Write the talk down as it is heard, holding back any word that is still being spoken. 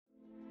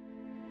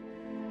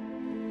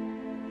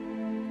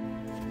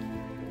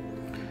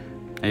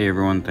Hey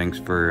everyone, thanks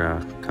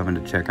for coming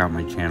to check out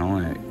my channel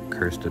at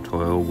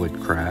Toil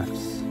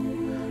Woodcrafts.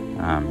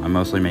 I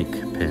mostly make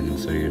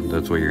pins, so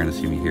that's what you're going to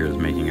see me here, is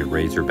making a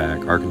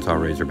Razorback, Arkansas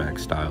Razorback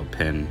style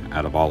pin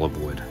out of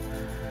Olivewood.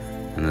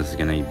 And this is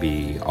going to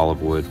be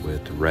Olivewood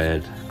with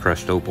red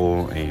crushed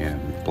opal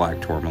and black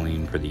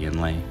tourmaline for the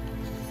inlay.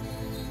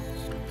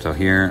 So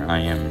here I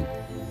am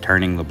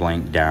turning the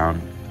blank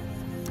down.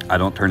 I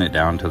don't turn it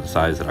down to the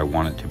size that I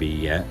want it to be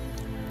yet,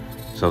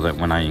 so that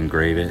when I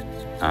engrave it,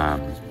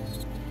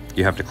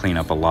 you have to clean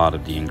up a lot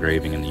of the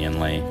engraving in the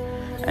inlay,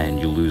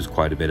 and you lose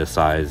quite a bit of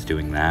size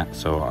doing that.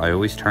 So I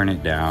always turn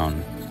it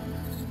down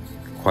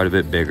quite a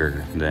bit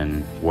bigger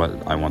than what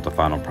I want the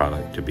final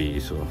product to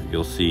be. So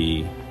you'll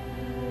see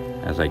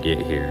as I get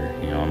here,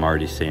 I'm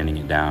already sanding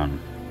it down.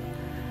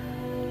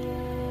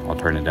 I'll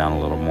turn it down a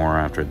little more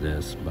after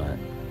this, but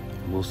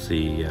we'll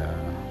see.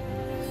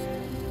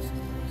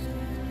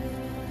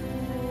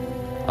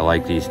 I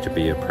like these to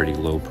be a pretty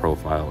low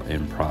profile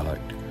end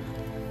product.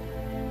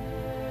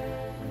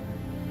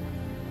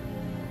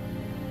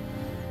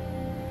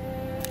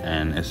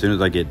 And as soon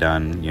as I get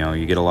done,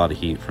 you get a lot of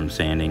heat from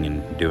sanding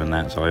and doing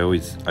that. So I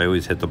always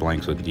hit the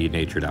blanks with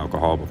denatured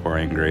alcohol before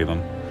I engrave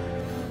them,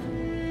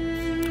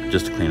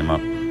 just to clean them up.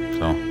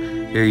 So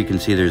here you can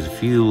see there's a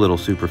few little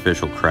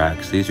superficial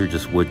cracks. These are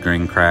just wood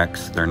grain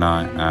cracks. They're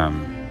not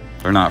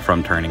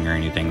from turning or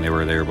anything. They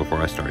were there before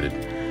I started.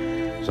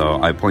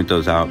 So I point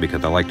those out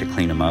because I like to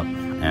clean them up.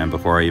 And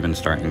before I even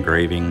start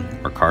engraving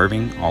or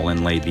carving, I'll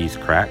inlay these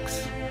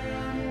cracks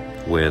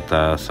with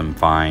some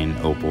fine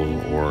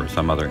opal or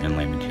some other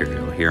inlay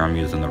material. Here I'm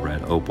using the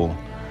red opal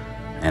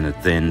and a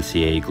thin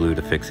CA glue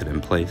to fix it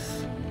in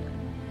place.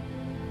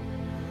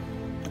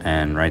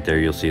 And right there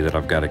you'll see that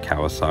I've got a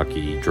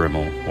Kawasaki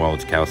Dremel, well,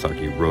 it's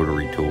Kawasaki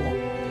rotary tool.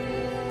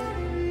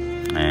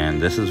 And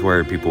this is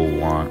where people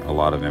want a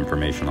lot of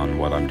information on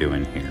what I'm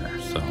doing here.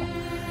 So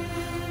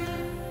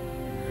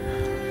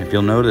if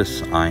you'll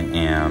notice, I'm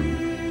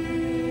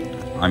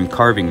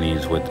carving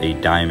these with a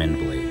diamond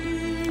blade.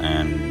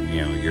 And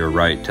you're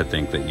right to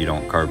think that you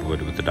don't carve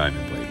wood with a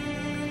diamond blade,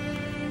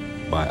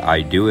 but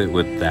I do it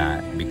with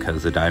that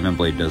because the diamond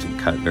blade doesn't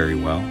cut very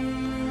well,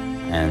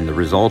 and the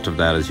result of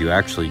that is you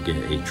actually get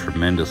a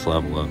tremendous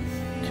level of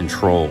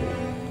control,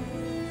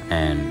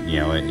 and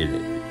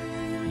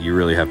you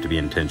really have to be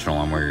intentional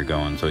on where you're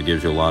going. So it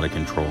gives you a lot of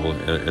control.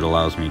 It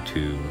allows me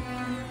to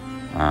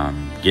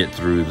get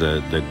through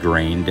the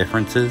grain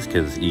differences,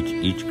 because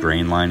each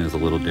grain line is a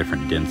little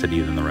different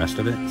density than the rest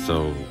of it.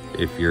 So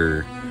if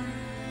you're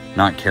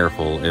not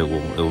careful, it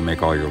will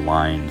make all your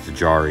lines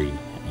jarry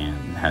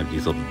and have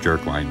these little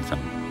jerk lines in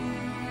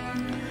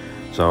them.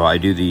 So I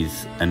do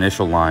these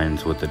initial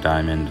lines with the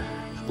diamond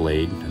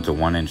blade. It's a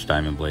 1-inch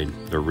diamond blade.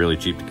 They're really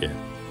cheap to get,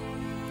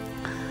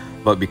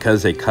 but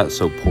because they cut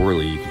so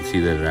poorly, you can see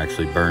that it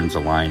actually burns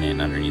a line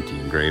in underneath the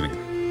engraving.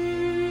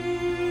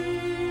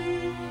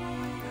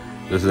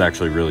 This is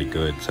actually really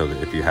good, so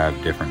that if you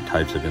have different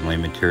types of inlay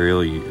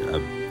material,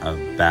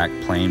 a back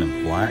plane of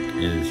black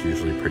is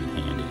usually pretty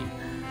handy.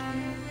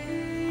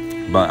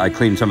 But I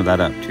cleaned some of that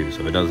up too,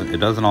 so it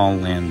doesn't all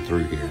land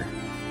through here.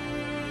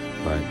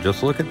 But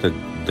just look at the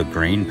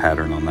grain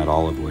pattern on that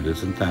Olivewood.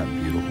 Isn't that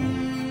beautiful?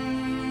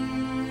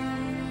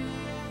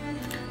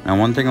 Now,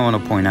 one thing I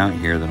want to point out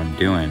here that I'm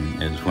doing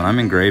is when I'm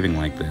engraving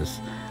like this,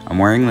 I'm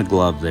wearing the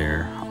glove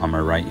there on my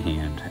right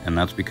hand, and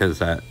that's because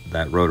that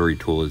rotary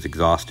tool is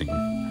exhausting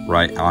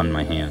right on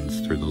my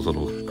hands through those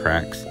little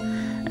cracks.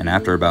 And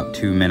after about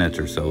 2 minutes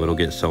or so, it'll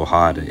get so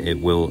hot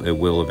it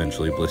will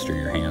eventually blister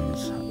your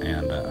hands.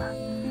 And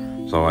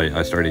so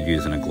I started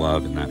using a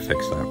glove, and that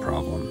fixed that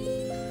problem.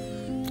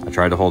 I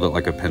tried to hold it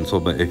like a pencil,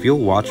 but if you'll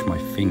watch my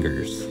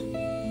fingers,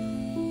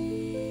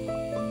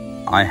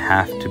 I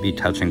have to be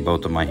touching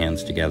both of my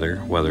hands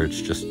together, whether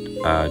it's just 2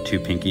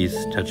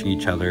 pinkies touching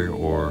each other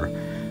or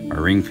my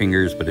ring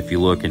fingers. But if you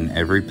look in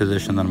every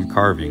position that I'm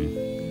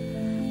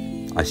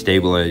carving, I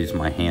stabilize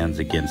my hands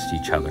against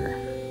each other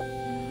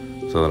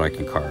so that I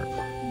can carve,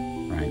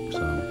 right?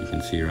 So you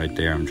can see right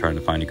there, I'm trying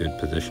to find a good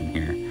position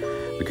here,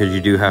 because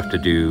you do have to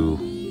do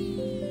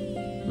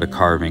the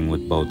carving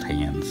with both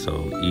hands,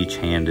 so each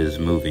hand is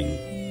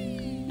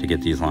moving to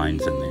get these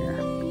lines in there.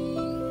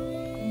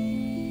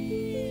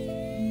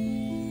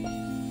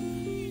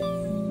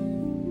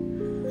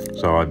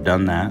 So I've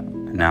done that.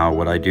 Now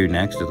what I do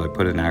next is I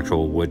put an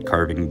actual wood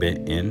carving bit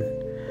in,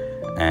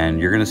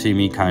 and you're gonna see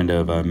me kind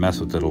of mess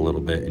with it a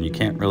little bit, and you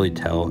can't really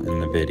tell in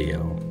the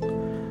video,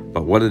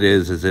 but what it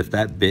is if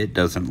that bit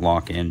doesn't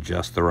lock in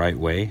just the right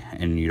way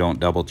and you don't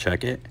double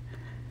check it,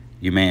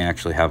 you may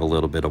actually have a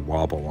little bit of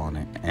wobble on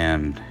it.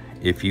 And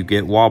if you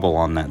get wobble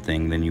on that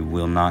thing, then you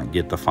will not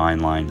get the fine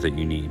lines that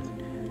you need.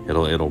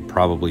 It'll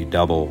probably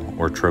double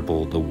or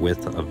triple the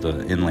width of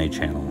the inlay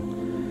channel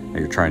that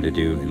you're trying to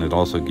do, and it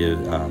also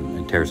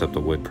it tears up the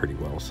wood pretty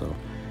well. So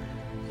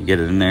you get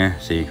it in there,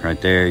 see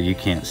right there, you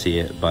can't see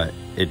it, but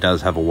it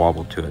does have a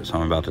wobble to it. So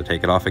I'm about to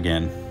take it off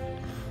again,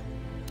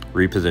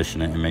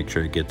 reposition it, and make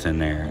sure it gets in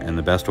there. And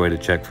the best way to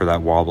check for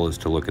that wobble is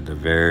to look at the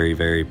very,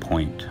 very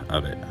point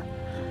of it.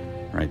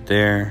 Right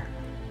there,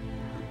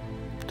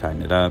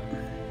 tighten it up.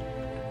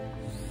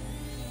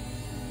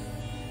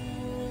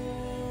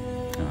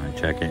 I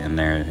check it, and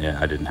there, yeah,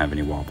 I didn't have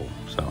any wobble.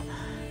 So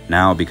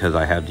now, because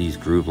I have these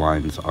groove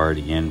lines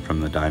already in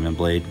from the diamond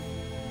blade,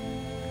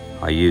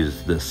 I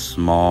use this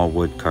small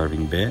wood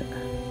carving bit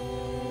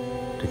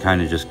to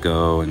kind of just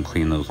go and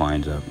clean those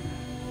lines up.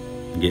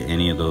 Get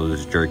any of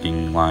those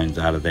jerking lines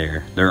out of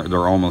there.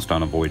 They're almost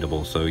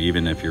unavoidable, so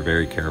even if you're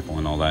very careful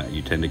and all that,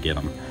 you tend to get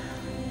them.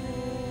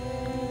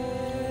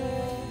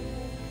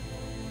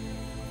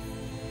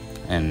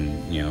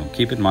 And you know,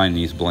 keep in mind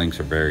these blanks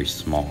are very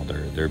small.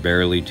 They're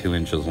barely 2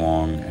 inches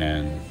long,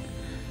 and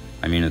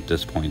I mean at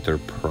this point they're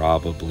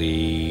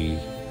probably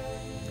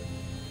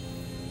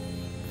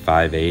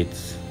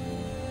 5/8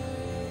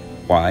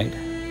 wide.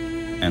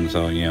 And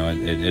so, you know,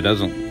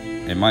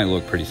 it might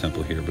look pretty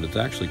simple here, but it's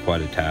actually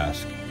quite a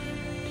task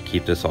to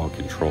keep this all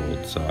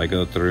controlled. So I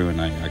go through and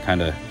I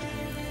kind of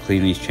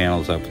clean these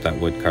channels up with that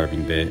wood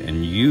carving bit,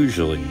 and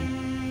usually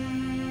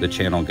the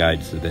channel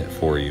guides the bit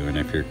for you, and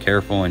if you're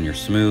careful and you're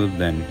smooth,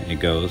 then it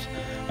goes.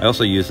 I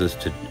also use this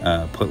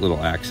to put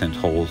little accent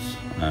holes.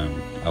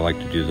 I like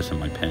to do this in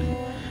my pen.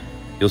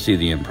 You'll see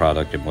the end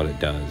product and what it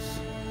does.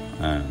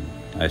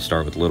 I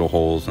start with little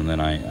holes, and then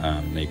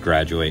they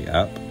graduate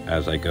up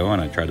as I go,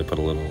 and I try to put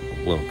a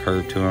little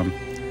curve to them,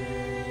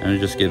 and it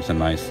just gives a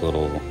nice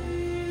little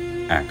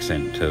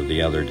accent to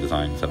the other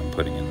designs that I'm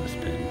putting in this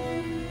pen.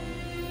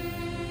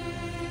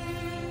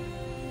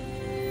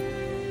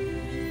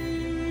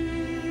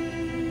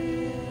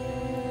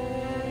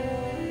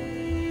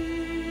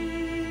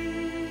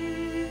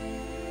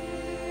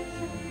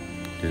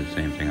 Do the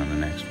same thing on the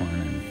next one,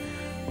 and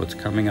what's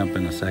coming up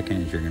in a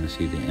second is you're going to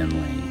see the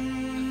inlay.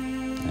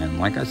 And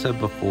like I said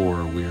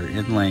before, we're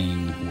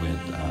inlaying with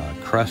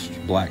crushed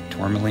black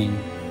tourmaline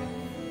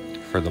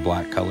for the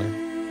black color,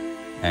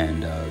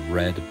 and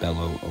red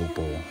bellow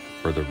opal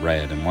for the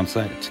red. And once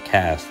that's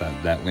cast,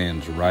 that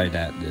lands right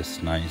at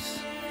this nice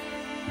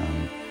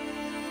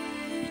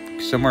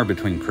somewhere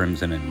between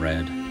crimson and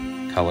red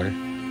color,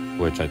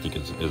 which I think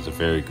is a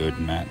very good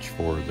match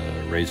for the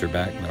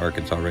Razorback, the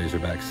Arkansas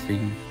Razorback's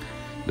theme.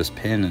 This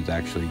pen is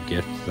actually a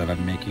gift that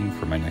I'm making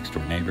for my next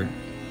door neighbor.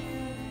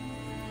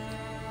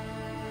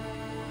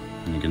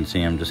 And you can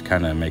see I'm just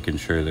kind of making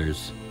sure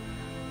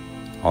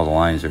all the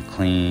lines are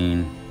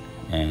clean,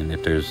 and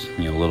if there's,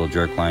 you know, little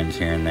jerk lines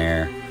here and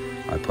there,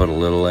 I put a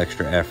little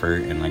extra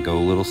effort and I go a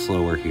little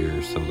slower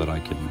here so that I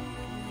can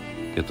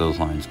get those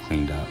lines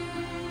cleaned up.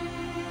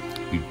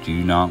 You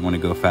do not want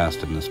to go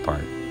fast in this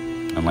part.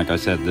 And like I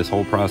said, this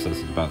whole process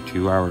is about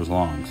 2 hours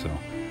long, so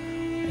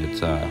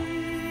it's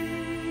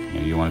you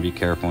know, you want to be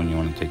careful and you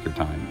want to take your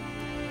time.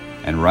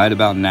 And right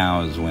about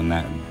now is when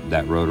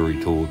that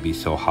rotary tool would be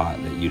so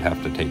hot that you'd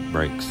have to take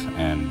breaks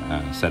and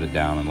set it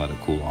down and let it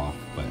cool off,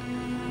 but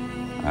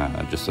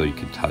just so you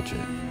could touch it.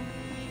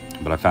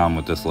 But I found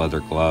with this leather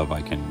glove,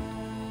 I can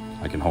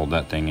hold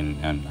that thing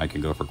and I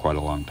can go for quite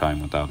a long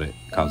time without it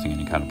causing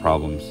any kind of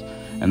problems.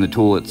 And the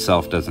tool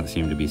itself doesn't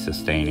seem to be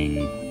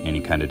sustaining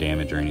any kind of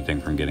damage or anything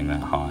from getting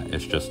that hot.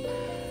 It's just,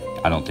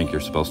 I don't think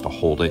you're supposed to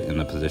hold it in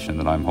the position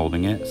that I'm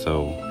holding it,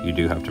 so you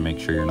do have to make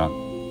sure you're not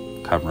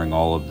covering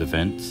all of the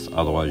vents,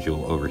 otherwise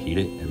you'll overheat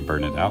it and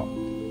burn it out.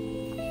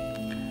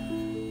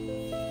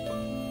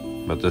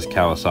 But this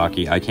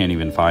Kawasaki, I can't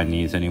even find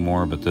these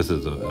anymore, but this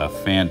is a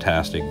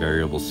fantastic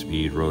variable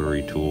speed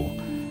rotary tool.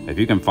 If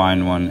you can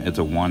find one, it's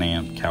a 1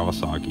 amp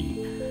Kawasaki.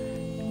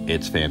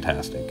 It's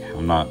fantastic.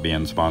 I'm not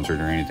being sponsored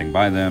or anything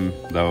by them,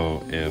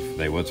 though if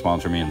they would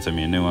sponsor me and send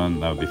me a new one,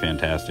 that would be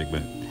fantastic.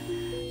 But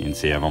you can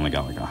see I've only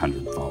got like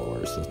 100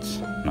 followers. That's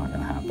not going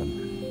to happen.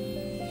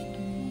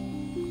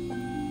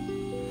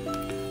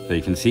 So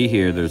you can see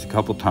here, there's a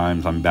couple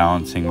times I'm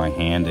balancing my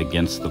hand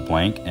against the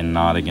blank and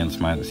not against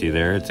my, see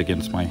there, it's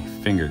against my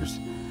fingers.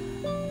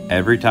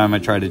 Every time I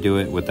try to do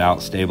it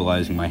without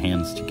stabilizing my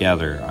hands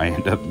together, I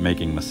end up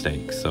making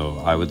mistakes. So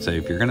I would say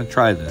if you're going to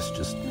try this,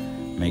 just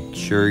make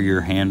sure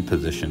your hand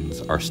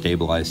positions are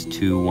stabilized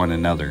to one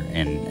another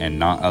and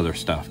not other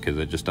stuff, because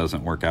it just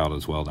doesn't work out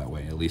as well that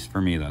way. At least for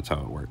me, that's how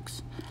it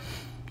works.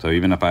 So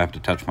even if I have to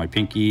touch my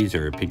pinkies,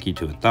 or a pinky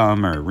to a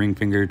thumb, or a ring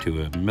finger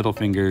to a middle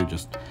finger,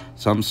 just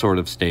some sort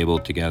of stable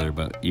together.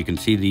 But you can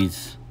see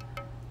these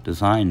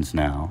designs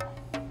now,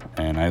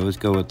 and I always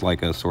go with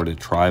like a sort of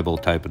tribal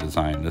type of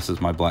design. This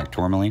is my black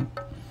tourmaline.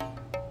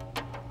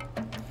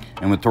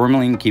 And with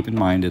tourmaline, keep in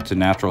mind it's a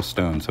natural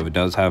stone, so it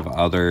does have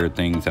other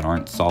things that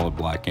aren't solid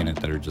black in it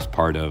that are just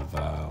part of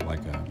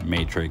like a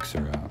matrix,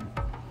 or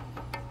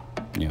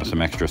you know,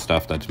 some extra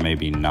stuff that's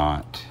maybe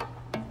not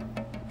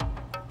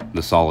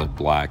the solid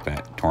black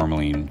that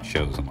tourmaline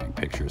shows in like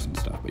pictures and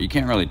stuff. But you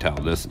can't really tell.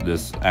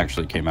 This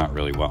actually came out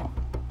really well.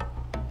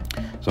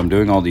 So I'm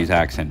doing all these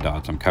accent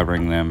dots. I'm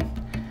covering them.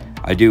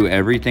 I do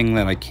everything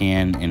that I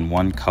can in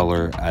one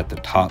color at the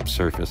top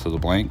surface of the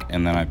blank,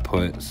 and then I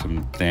put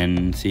some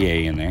thin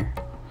CA in there.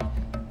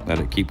 Let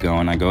it keep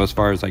going. I go as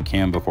far as I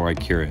can before I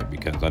cure it,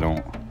 because I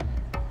don't,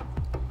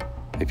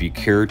 if you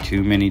cure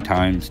too many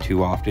times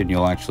too often,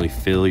 you'll actually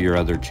fill your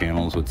other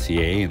channels with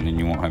CA, and then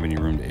you won't have any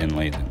room to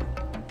inlay them.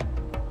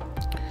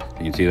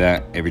 You can see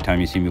that every time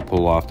you see me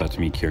pull off, that's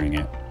me curing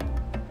it.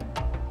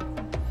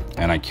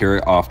 And I cure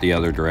it off the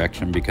other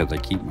direction because I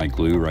keep my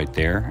glue right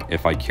there.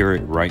 If I cure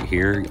it right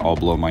here, I'll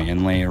blow my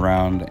inlay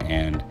around,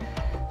 and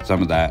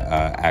some of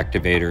that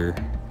activator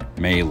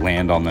may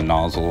land on the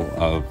nozzle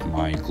of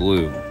my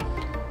glue,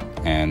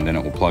 and then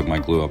it will plug my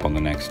glue up on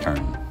the next turn.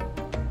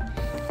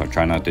 So I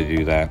try not to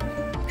do that.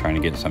 I'm trying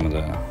to get some of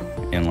the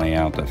inlay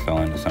out that fell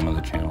into some of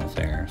the channels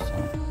there.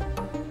 So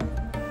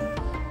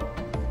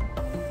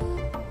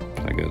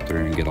I go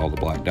through and get all the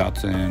black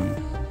dots in,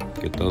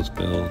 get those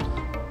filled.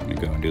 I'm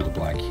gonna go and do the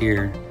black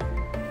here.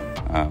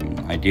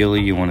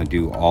 Ideally, you want to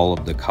do all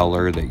of the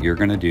color that you're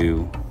gonna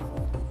do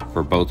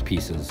for both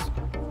pieces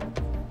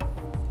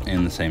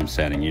in the same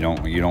setting. You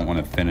don't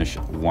want to finish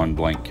one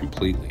blank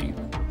completely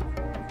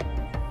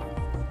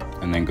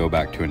and then go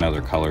back to another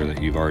color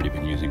that you've already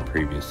been using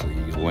previously.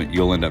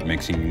 You'll end up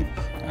mixing,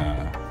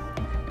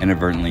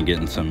 inadvertently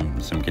getting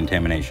some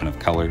contamination of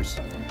colors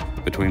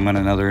between one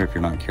another if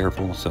you're not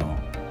careful. So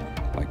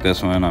like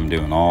this one, I'm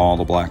doing all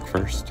the black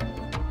first,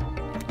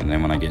 and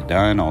then when I get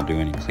done, I'll do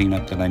any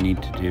cleanup that I need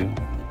to do,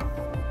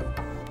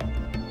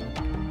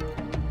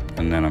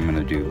 and then I'm going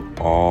to do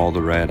all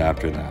the red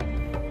after that.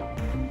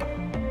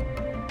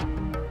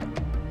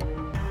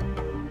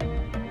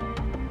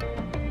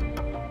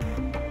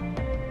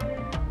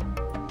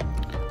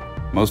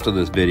 Most of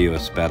this video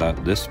is sped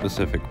up. This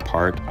specific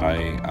part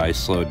I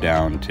slowed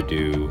down to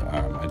do,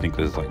 I think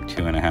this is like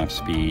 2.5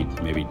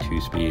 speed, maybe 2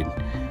 speed.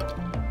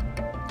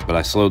 But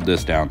I slowed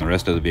this down. The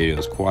rest of the video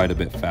is quite a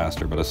bit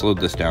faster, but I slowed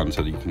this down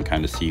so that you can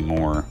kind of see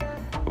more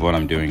of what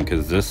I'm doing,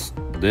 because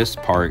this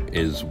part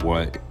is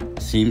what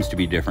seems to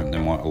be different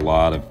than what a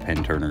lot of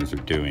pen turners are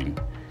doing.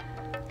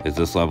 Is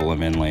this level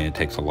of inlay. It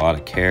takes a lot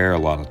of care, a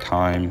lot of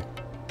time,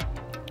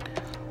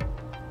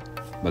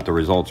 but the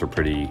results are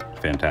pretty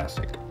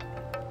fantastic.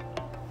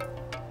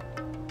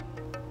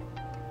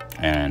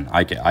 And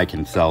I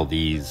can sell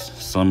these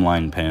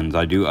Slimline pens.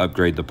 I do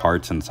upgrade the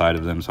parts inside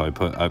of them, so I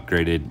put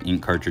upgraded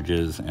ink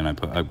cartridges and I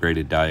put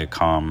upgraded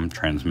Diacom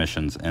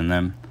transmissions in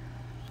them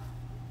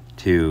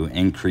to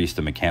increase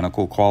the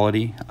mechanical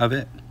quality of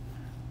it.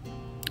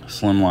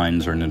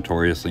 Slimlines are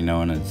notoriously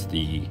known as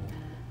the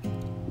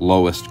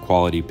lowest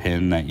quality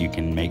pen that you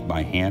can make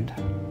by hand.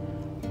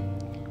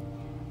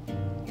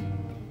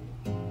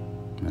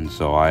 And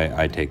so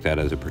I take that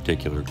as a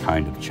particular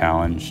kind of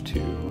challenge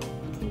to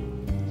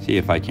see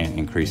if I can't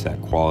increase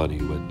that quality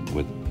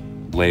with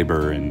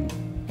labor and,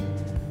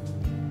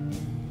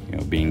 you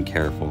know, being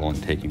careful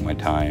and taking my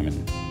time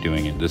and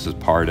doing it. This is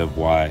part of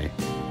why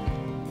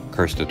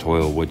Curse to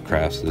Toil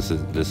Woodcrafts.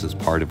 This is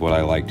part of what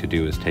I like to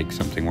do, is take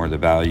something where the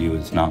value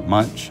is not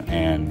much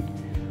and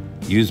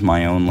use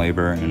my own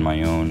labor and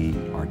my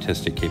own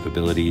artistic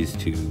capabilities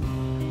to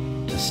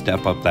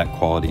step up that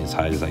quality as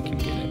high as I can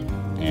get it.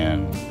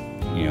 And,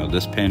 you know,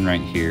 this pen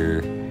right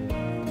here,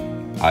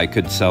 I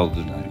could sell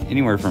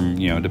anywhere from,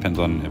 you know, it depends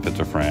on if it's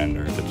a friend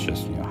or if it's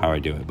just, you know, how I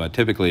do it. But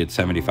typically it's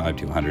 $75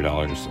 to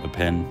 $100 a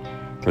pen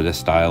for this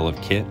style of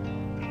kit.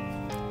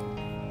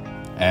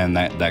 And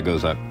that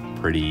goes up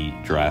pretty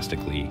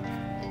drastically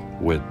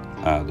with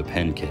the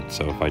pen kit.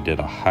 So if I did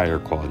a higher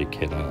quality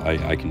kit,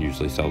 I can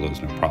usually sell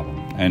those no problem.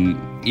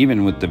 And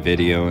even with the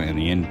video and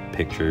the in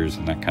pictures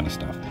and that kind of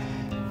stuff,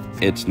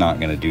 it's not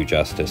going to do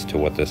justice to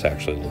what this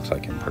actually looks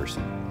like in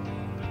person.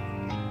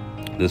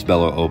 This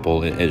Bellow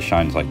Opal, it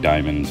shines like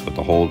diamonds with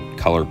the whole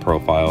color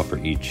profile for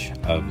each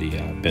of the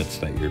bits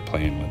that you're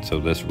playing with. So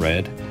this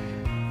red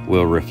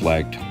will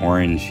reflect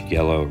orange,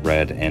 yellow,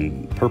 red,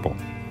 and purple.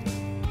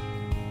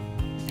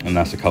 And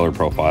that's the color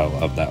profile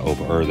of that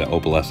opal, or the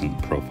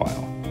opalescent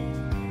profile.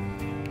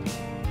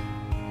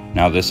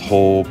 Now this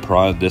whole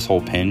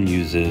pen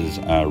uses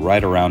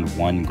right around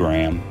 1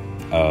 gram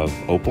of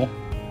opal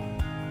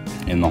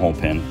in the whole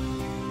pen.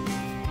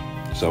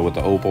 So with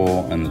the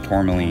opal and the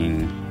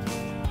tourmaline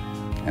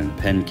and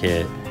the pen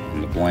kit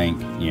and the blank,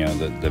 you know,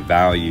 the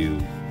value,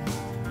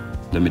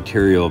 the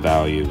material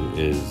value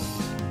is,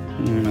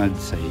 I'd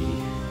say,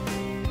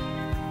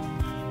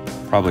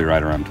 probably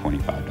right around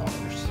 $25.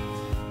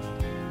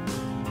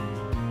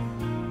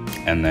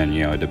 And then,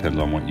 you know, it depends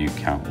on what you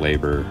count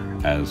labor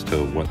as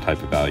to what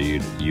type of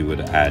value you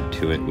would add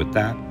to it with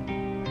that.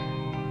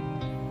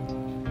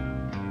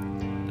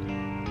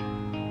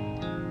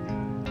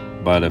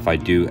 But if I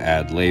do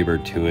add labor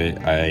to it,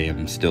 I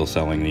am still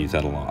selling these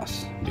at a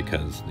loss,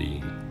 because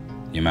the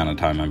amount of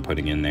time I'm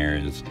putting in there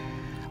is,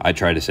 I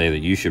try to say that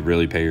you should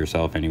really pay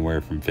yourself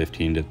anywhere from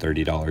 $15 to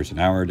 $30 an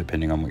hour,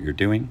 depending on what you're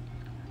doing.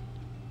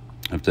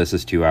 If this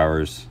is 2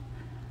 hours,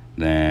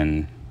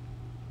 then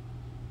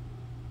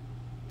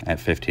at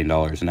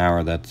 $15 an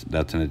hour,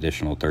 that's an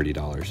additional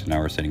 $30. Now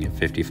we're sitting at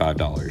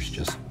 $55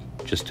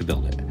 just to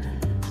build it.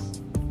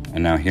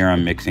 And now here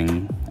I'm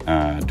mixing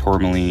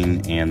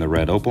tourmaline and the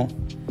red opal,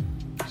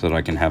 so that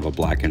I can have a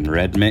black and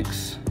red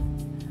mix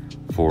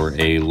for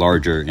a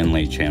larger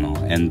inlay channel.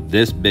 And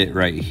this bit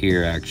right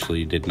here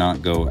actually did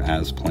not go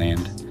as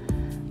planned.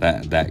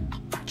 That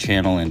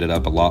channel ended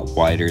up a lot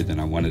wider than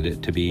I wanted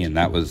it to be, and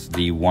that was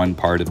the one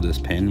part of this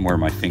pen where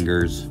my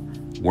fingers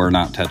were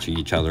not touching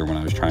each other when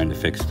I was trying to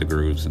fix the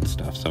grooves and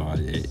stuff. So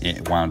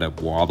it wound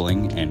up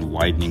wobbling and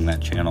widening that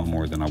channel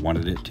more than I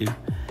wanted it to.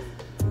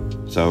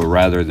 So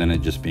rather than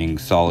it just being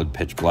solid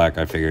pitch black,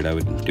 I figured I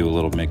would do a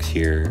little mix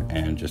here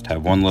and just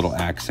have one little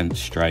accent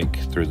strike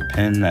through the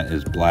pin that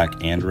is black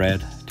and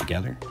red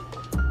together.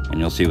 And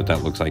you'll see what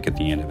that looks like at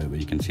the end of it, but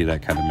you can see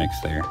that kind of mix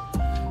there.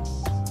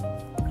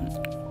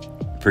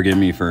 Forgive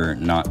me for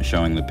not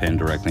showing the pin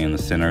directly in the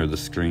center of the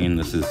screen.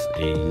 This is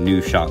a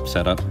new shop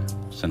setup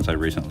since I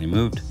recently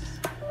moved.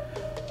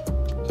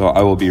 So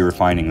I will be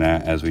refining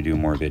that as we do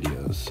more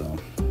videos. So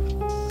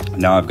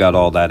now I've got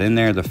all that in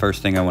there. The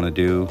first thing I want to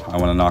do, I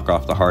want to knock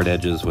off the hard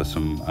edges with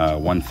some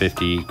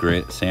 150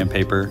 grit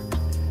sandpaper.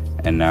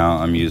 And now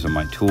I'm using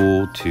my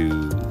tool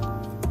to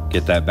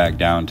get that back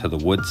down to the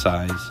wood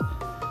size.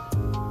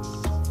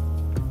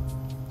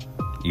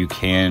 You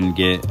can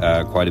get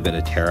quite a bit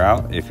of tear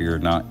out if you're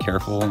not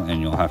careful,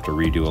 and you'll have to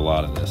redo a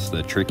lot of this.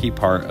 The tricky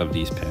part of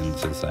these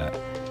pins is that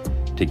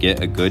to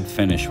get a good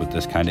finish with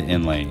this kind of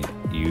inlay,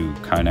 you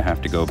kind of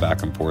have to go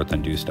back and forth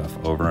and do stuff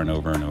over and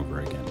over and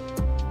over again.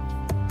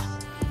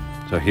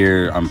 So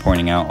here I'm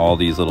pointing out all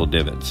these little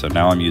divots. So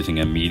now I'm using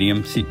a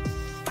medium CA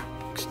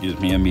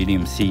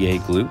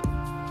glue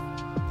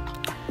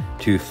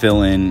to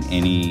fill in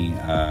any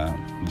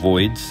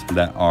voids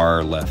that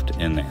are left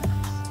in there.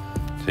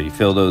 So you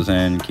fill those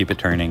in, keep it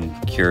turning,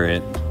 cure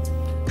it.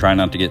 Try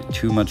not to get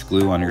too much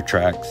glue on your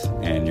tracks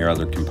and your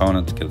other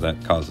components, because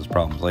that causes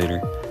problems later.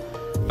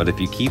 But if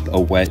you keep a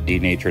wet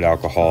denatured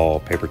alcohol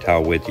paper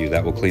towel with you,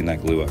 that will clean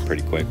that glue up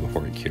pretty quick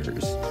before it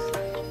cures.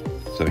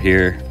 So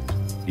here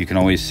you can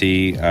always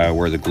see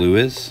where the glue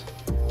is.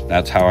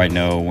 That's how I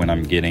know when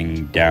I'm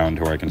getting down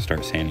to where I can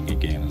start sanding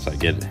again, as I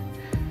get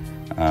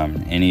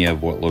any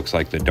of what looks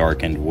like the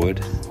darkened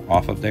wood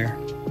off of there.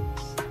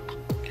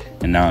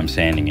 And now I'm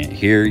sanding it.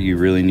 Here you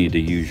really need to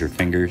use your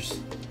fingers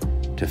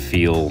to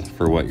feel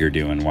for what you're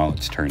doing while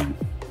it's turning.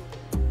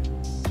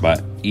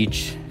 But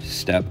each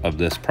step of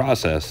this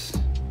process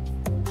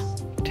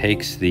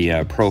takes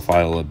the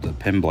profile of the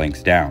pin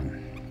blanks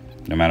down.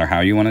 No matter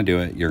how you want to do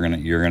it, you're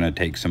gonna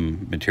take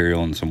some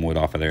material and some wood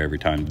off of there every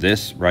time.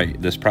 This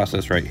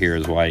process right here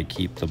is why I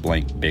keep the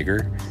blank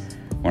bigger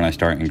when I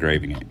start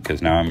engraving it,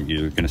 because now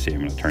you're gonna see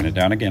I'm gonna turn it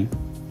down again.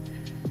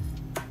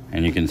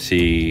 And you can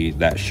see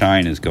that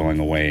shine is going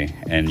away,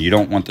 and you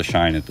don't want the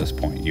shine at this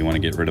point. You want to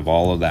get rid of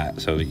all of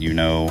that so that you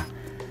know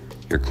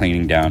you're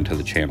cleaning down to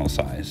the channel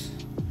size.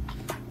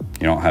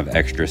 You don't have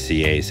extra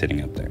CA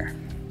sitting up there.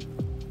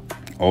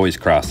 Always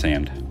cross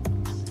sand.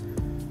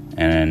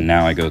 And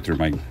now I go through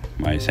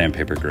my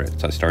sandpaper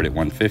grits. I start at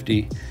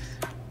 150,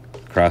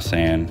 cross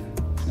sand,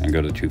 and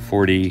go to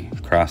 240,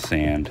 cross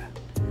sand,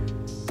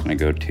 and I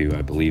go to,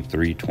 I believe,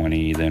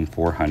 320, then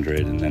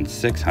 400, and then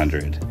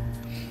 600.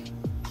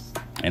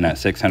 And at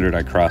 600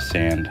 I cross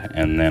sand,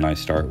 and then I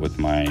start with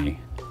my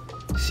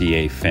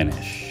CA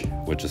finish,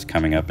 which is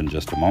coming up in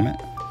just a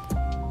moment.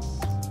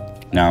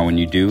 Now when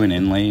you do an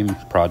inlay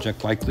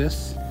project like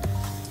this,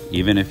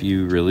 even if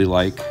you really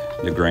like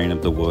the grain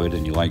of the wood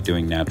and you like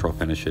doing natural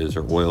finishes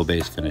or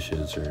oil-based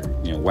finishes or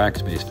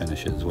wax-based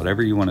finishes,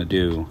 whatever you want to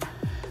do,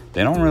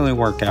 they don't really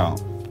work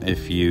out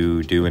if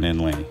you do an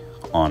inlay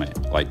on it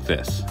like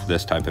this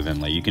type of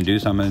inlay. You can do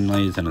some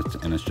inlays and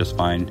it's just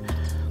fine.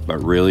 But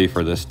really,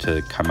 for this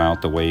to come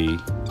out the way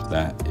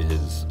that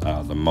is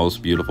the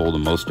most beautiful, the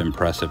most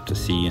impressive to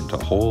see and to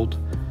hold,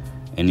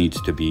 it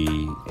needs to be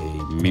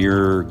a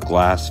mirror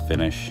glass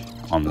finish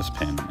on this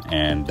pin,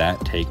 and that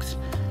takes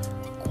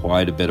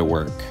quite a bit of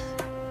work.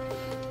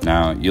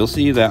 Now, you'll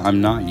see that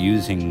I'm not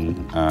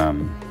using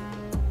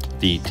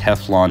the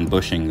Teflon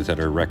bushings that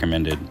are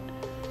recommended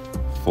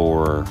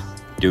for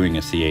doing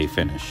a CA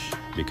finish,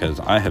 because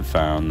I have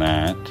found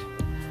that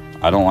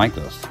I don't like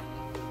those.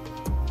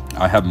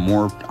 I have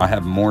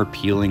more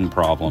peeling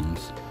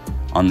problems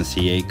on the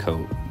CA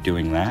coat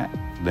doing that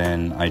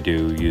than I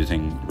do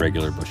using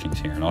regular bushings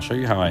here, and I'll show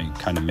you how I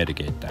kind of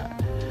mitigate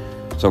that.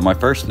 So my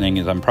first thing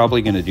is I'm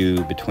probably going to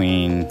do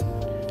between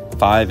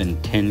 5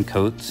 and 10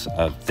 coats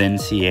of thin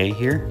CA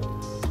here,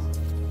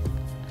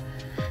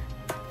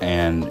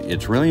 and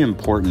it's really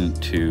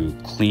important to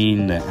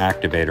clean the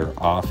activator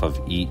off of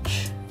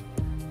each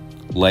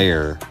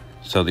layer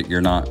so that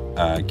you're not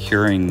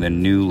curing the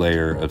new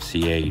layer of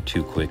CA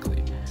too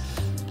quickly.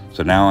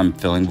 So now I'm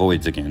filling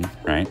voids again,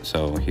 right?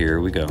 So here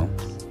we go.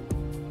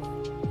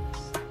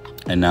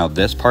 And now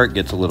this part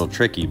gets a little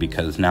tricky,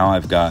 because now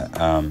I've got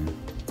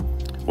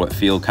what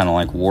feel kind of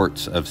like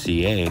warts of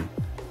CA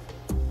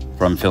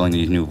from filling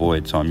these new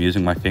voids. So I'm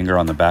using my finger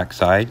on the back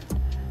side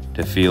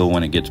to feel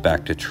when it gets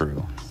back to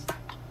true.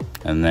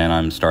 And then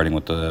I'm starting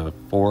with the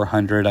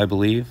 400, I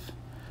believe.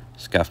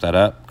 Scuff that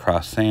up,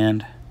 cross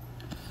sand,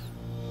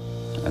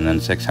 and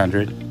then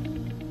 600.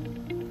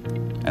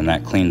 And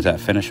that cleans that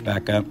finish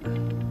back up.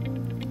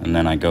 And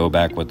then I go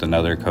back with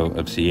another coat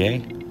of CA,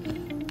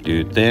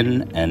 do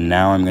thin, and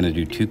now I'm going to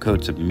do 2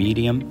 coats of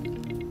medium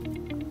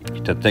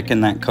to thicken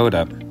that coat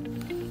up.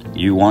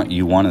 You want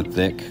a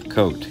thick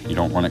coat. You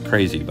don't want it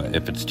crazy, but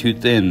if it's too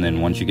thin,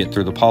 then once you get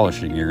through the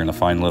polishing, you're going to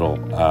find little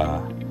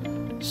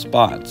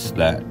spots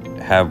that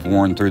have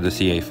worn through the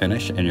CA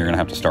finish, and you're gonna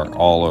have to start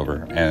all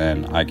over.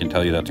 And I can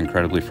tell you that's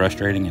incredibly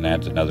frustrating and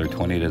adds another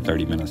 20 to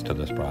 30 minutes to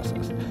this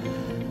process.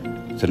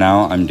 So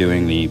now I'm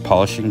doing the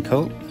polishing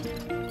coat,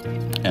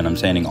 and I'm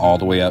sanding all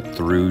the way up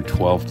through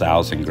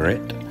 12,000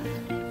 grit,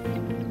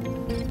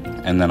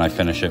 and then I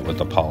finish it with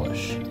the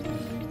polish.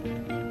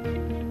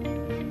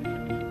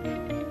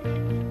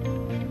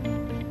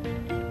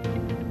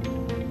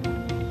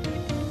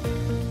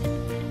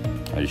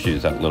 I just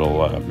use that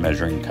little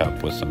measuring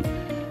cup with some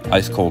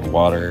ice cold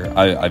water.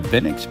 I've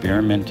been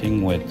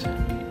experimenting with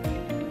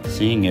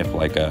seeing if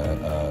like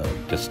a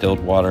distilled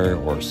water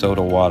or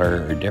soda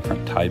water or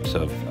different types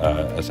of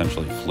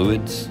essentially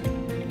fluids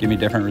give me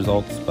different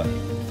results, but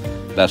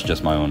that's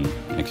just my own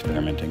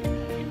experimenting.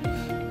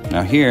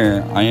 Now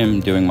here I am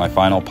doing my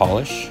final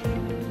polish,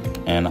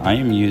 and I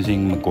am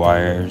using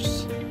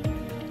Meguiar's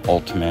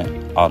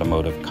Ultimate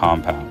Automotive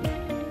Compound.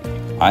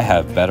 I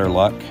have better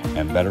luck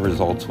and better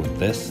results with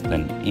this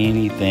than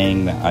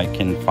anything that I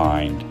can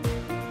find.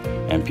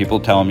 And people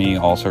tell me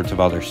all sorts of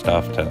other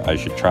stuff that I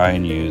should try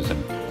and use,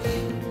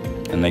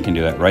 and they can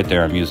do that. Right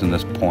there, I'm using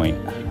this point,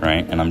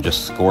 right? And I'm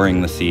just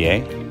scoring the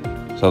CA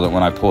so that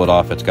when I pull it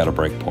off, it's got a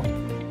break point.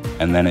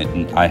 And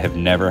then I have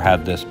never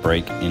had this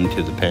break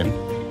into the pin.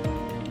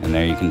 And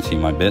there you can see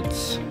my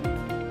bits.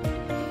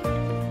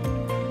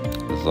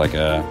 It's like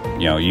a,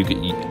 you know,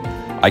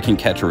 I can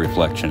catch a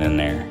reflection in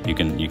there. You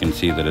can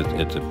see that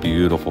it's a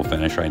beautiful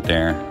finish right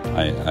there.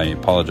 I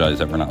apologize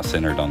that we're not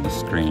centered on the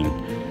screen,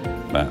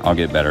 but I'll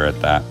get better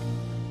at that.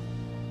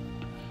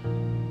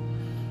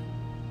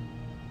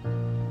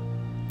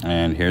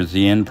 And here's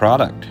the end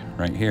product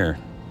right here.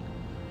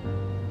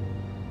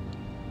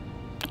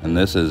 And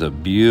this is a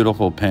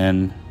beautiful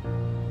pen.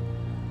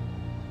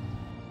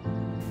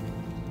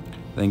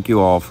 Thank you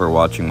all for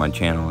watching my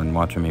channel and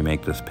watching me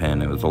make this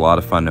pen. It was a lot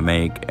of fun to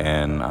make,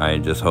 and I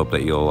just hope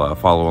that you'll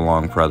follow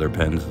along for other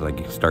pens as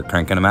I start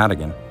cranking them out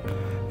again.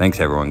 Thanks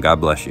everyone.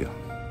 God bless you.